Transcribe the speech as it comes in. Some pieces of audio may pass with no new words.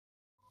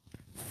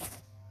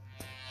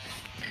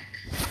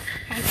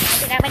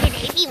forgot what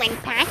it is. You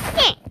went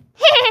past it.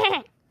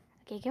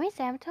 Okay, can we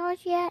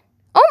sabotage yet?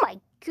 Oh my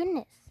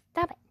goodness.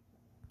 Stop it.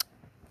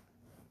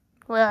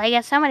 Well, I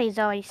guess somebody's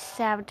always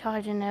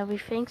sabotaging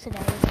everything, so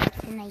that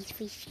was a nice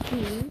fish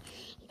too.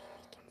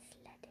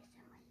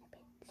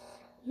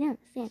 You don't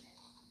understand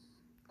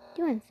it.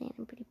 You understand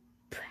I'm pretty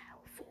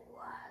powerful,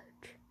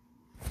 right?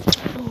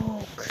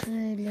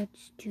 Okay,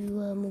 let's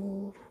do a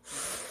move.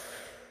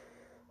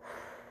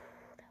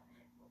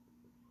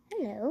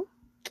 Hello.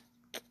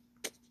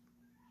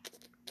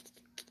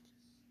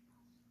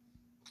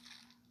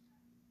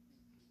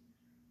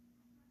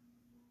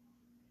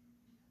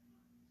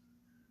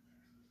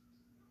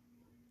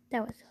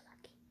 That was so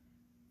lucky.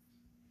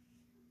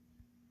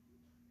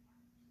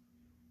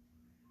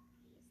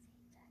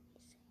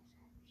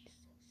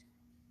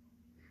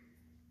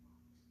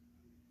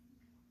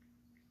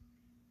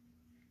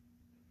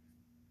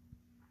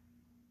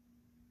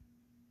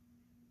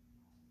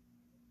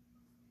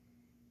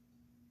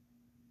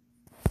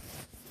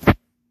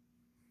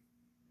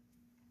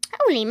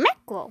 Holy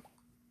mackerel.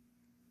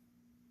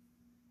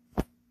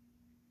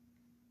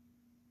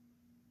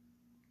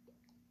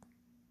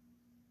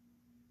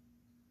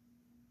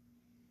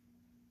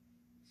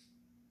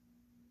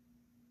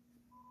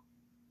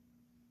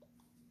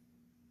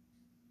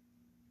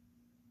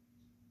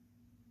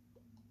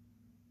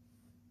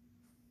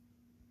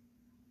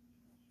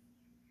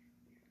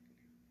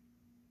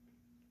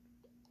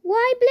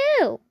 Why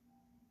blue?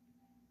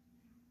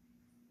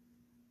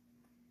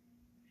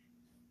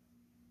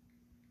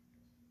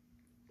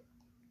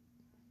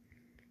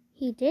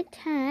 He did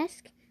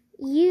task.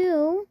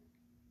 You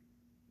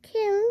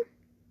kill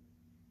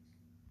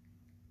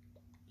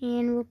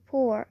and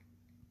report.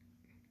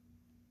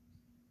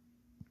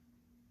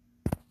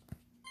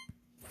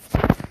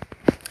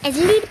 It's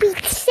a little bit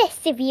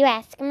excessive, if you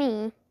ask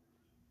me.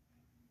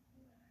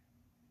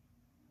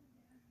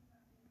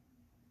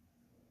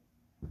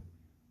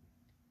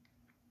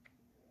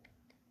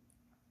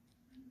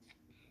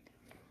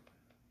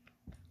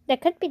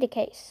 That could be the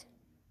case.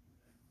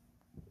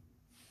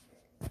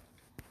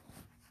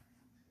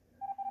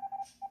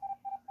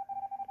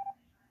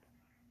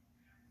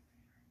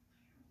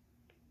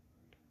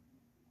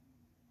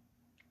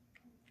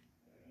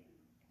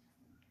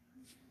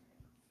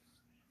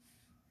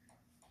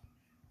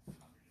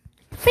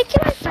 But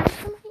can I find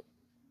somebody?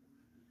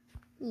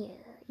 Yeah,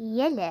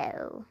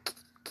 yellow.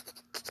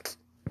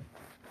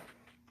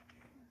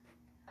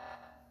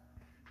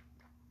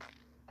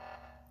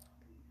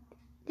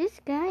 This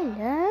guy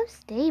loves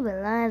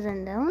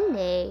stabilizing, don't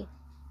they?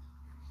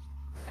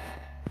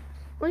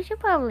 We should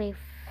probably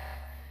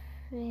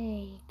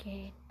fake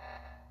it.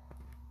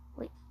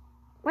 Wait,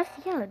 what's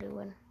the yellow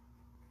doing?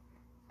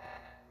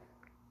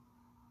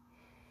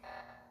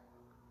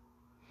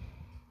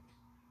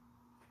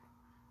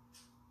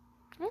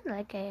 I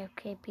like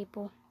AFK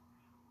people.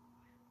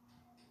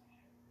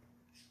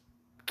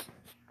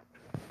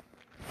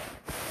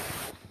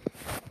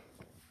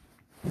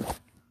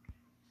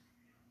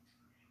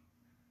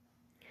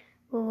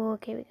 Oh,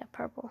 okay, we got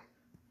purple.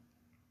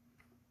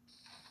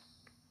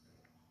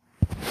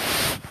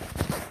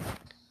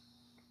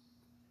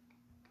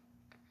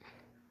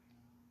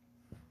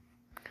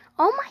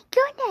 Oh my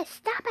goodness,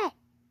 stop it!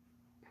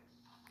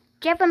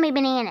 Give me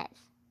bananas.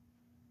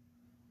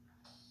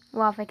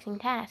 While fixing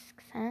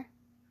tasks, huh?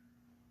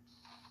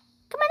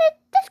 Come on,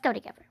 let's go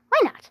together. Why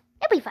not?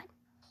 It'll be fun.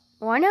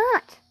 Or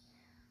not.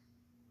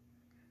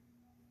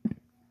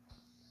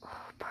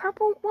 Oh,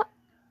 purple, what?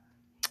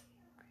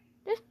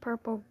 This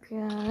purple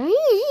guy.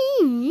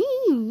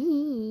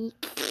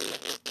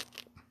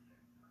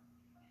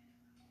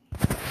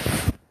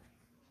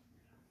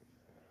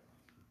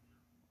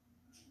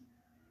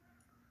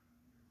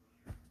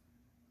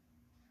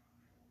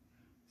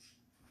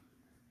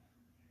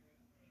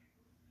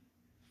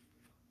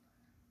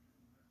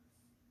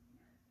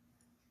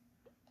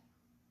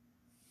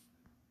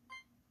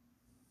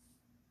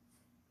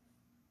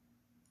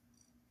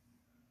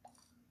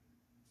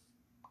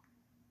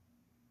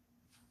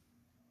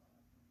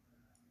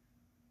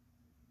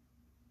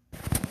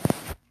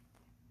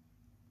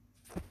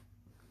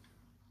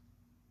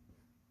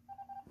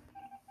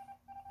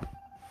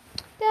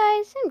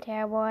 Guys, I'm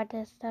terrible at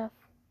this stuff.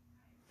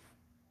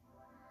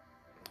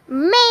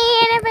 Man,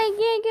 if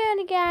I could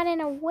have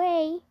gotten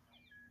away.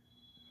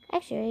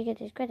 Actually, I get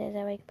this credit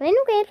that way. But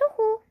anyway, so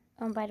cool.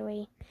 Oh, by the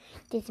way,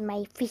 this is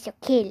my official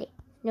kill.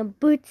 No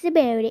boots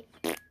about it.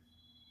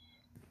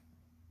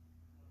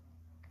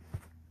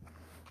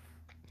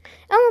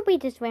 I won't be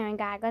just wearing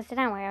goggles, so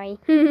don't worry.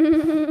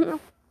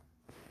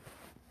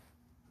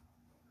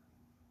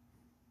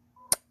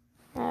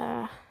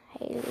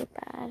 Really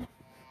bad.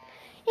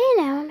 And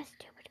now I'm a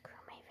stupid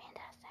crewmate.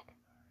 Fantastic.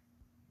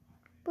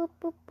 Boop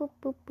boop boop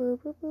boop boop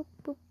boop boop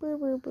boop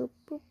boop boop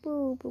boop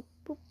boop boop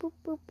boop boop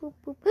boop boop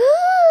boop.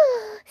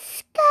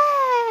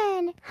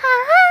 Scan! Ha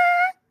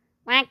ha!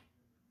 Whack.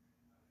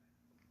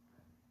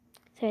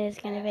 So it's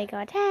gonna make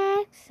our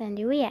attacks and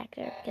do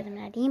reactor because I'm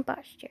not the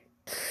imposter.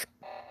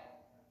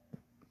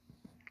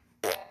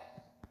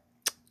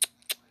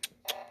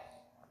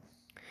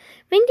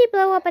 Things they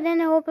blow up and then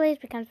the whole place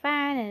becomes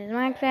fire and it's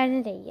more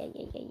exciting. Yeah,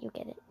 you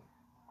get it.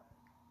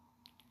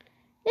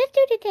 Let's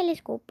do the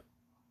telescope.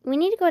 We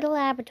need to go to the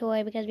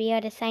laboratory because we are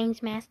the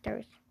science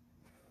masters.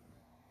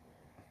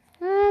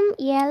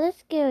 Yeah,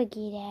 let's go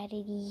get out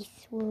of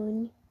this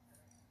one.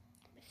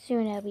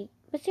 Soon it'll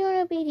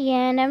be the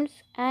end.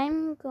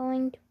 I'm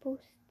going to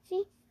post.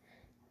 See,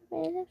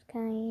 but that's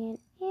kind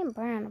and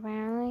brown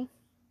apparently.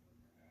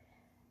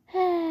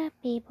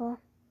 People.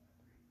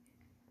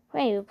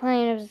 Wait, we're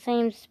playing at the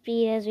same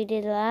speed as we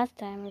did last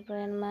time we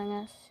played Among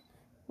Us.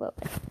 Well,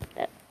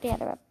 the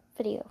other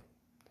video.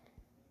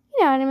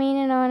 You know what I mean?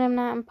 You know when I'm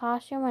not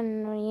imposter when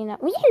you know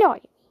what I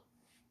mean.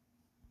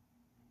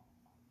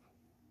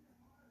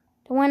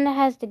 The one that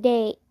has the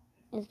date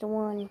is the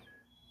one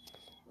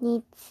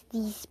needs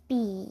the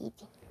speed.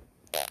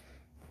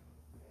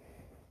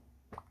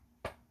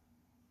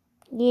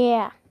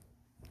 Yeah.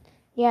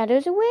 Yeah,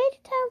 there's a way to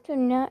tell if they're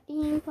not the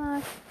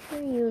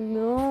imposter, you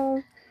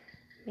know.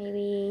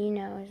 Maybe, you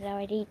know, it's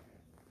already.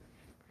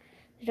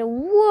 So,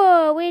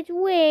 whoa, it's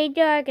way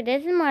darker.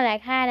 This is more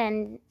like hot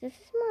and this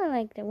is more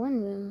like the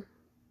one room.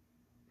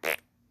 But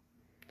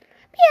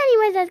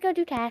anyways, let's go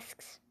do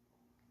tasks.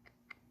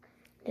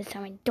 This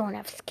time I don't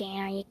have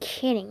scan, are you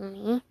kidding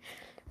me?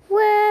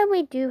 Well,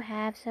 we do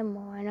have some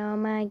more, and oh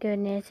my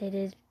goodness, it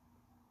is,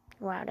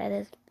 wow, that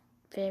is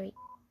very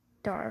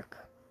dark.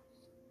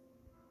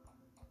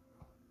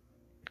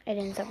 And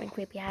then something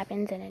creepy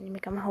happens, and then you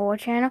become a horror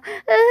channel.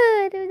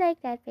 I don't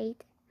like that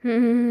fate.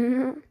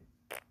 Can't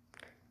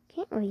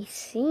really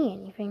see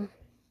anything.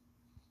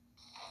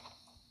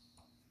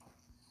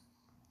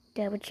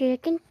 Double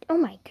chicken. Oh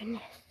my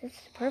goodness, this is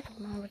the perfect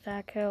moment with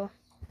that kill.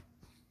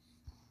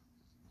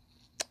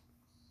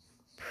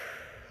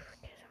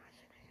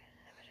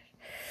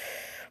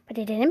 But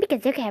they didn't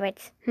because they're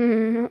carrots.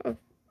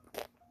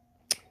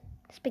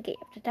 Spaghetti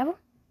of the devil.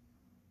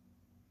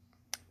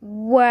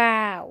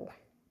 Wow.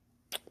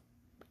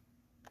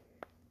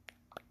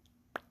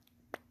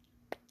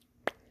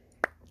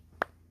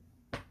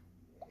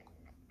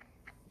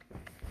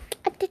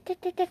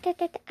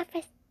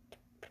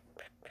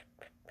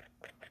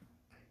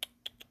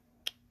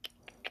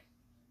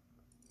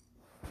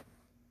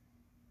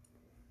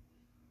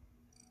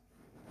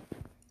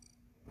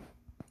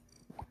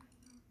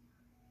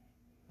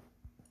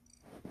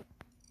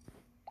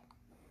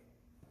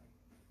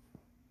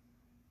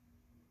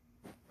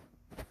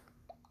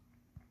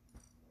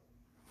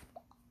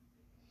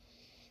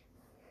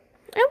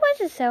 It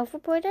was a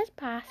self-report, that's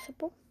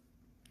possible.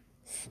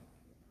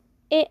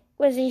 It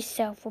was a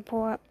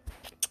self-report.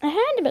 I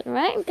had to be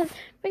right because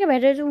think about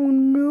it, there's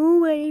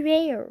nobody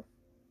there.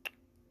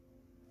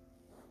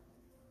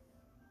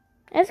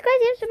 It's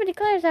crazy if somebody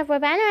declares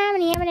self-report, but I don't have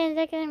any evidence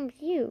that can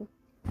with you.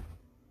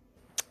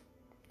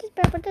 Just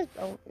purple, just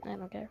vote. I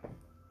don't care.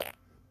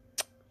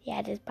 Yeah,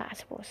 it is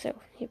possible, so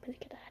you better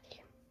get out of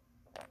here.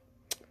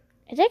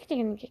 It's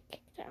actually gonna get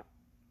kicked out.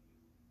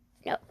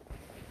 No.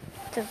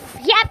 So,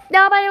 yep,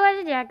 nobody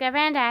was ejected.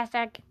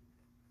 Fantastic.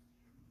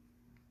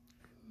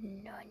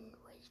 None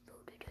was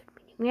voted on.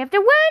 We have to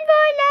one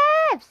vote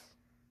left.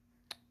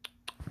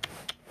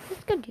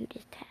 Let's go do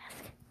this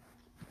task.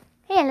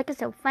 Hey, I look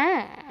so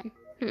fun.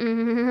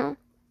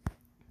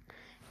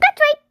 That's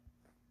right.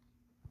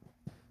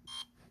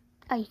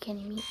 Are you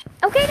kidding me?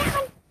 Okay, that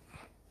one.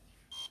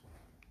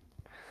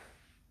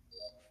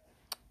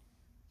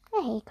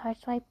 I hate card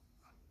swipe.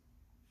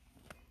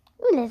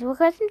 Ooh, let's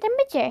work on some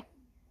temperature.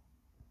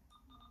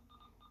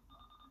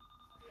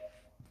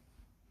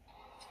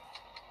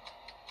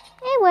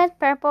 It was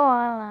purple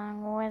all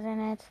along,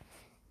 wasn't it?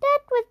 That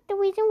was the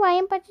reason why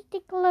I'm about to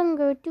take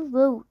longer to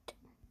vote.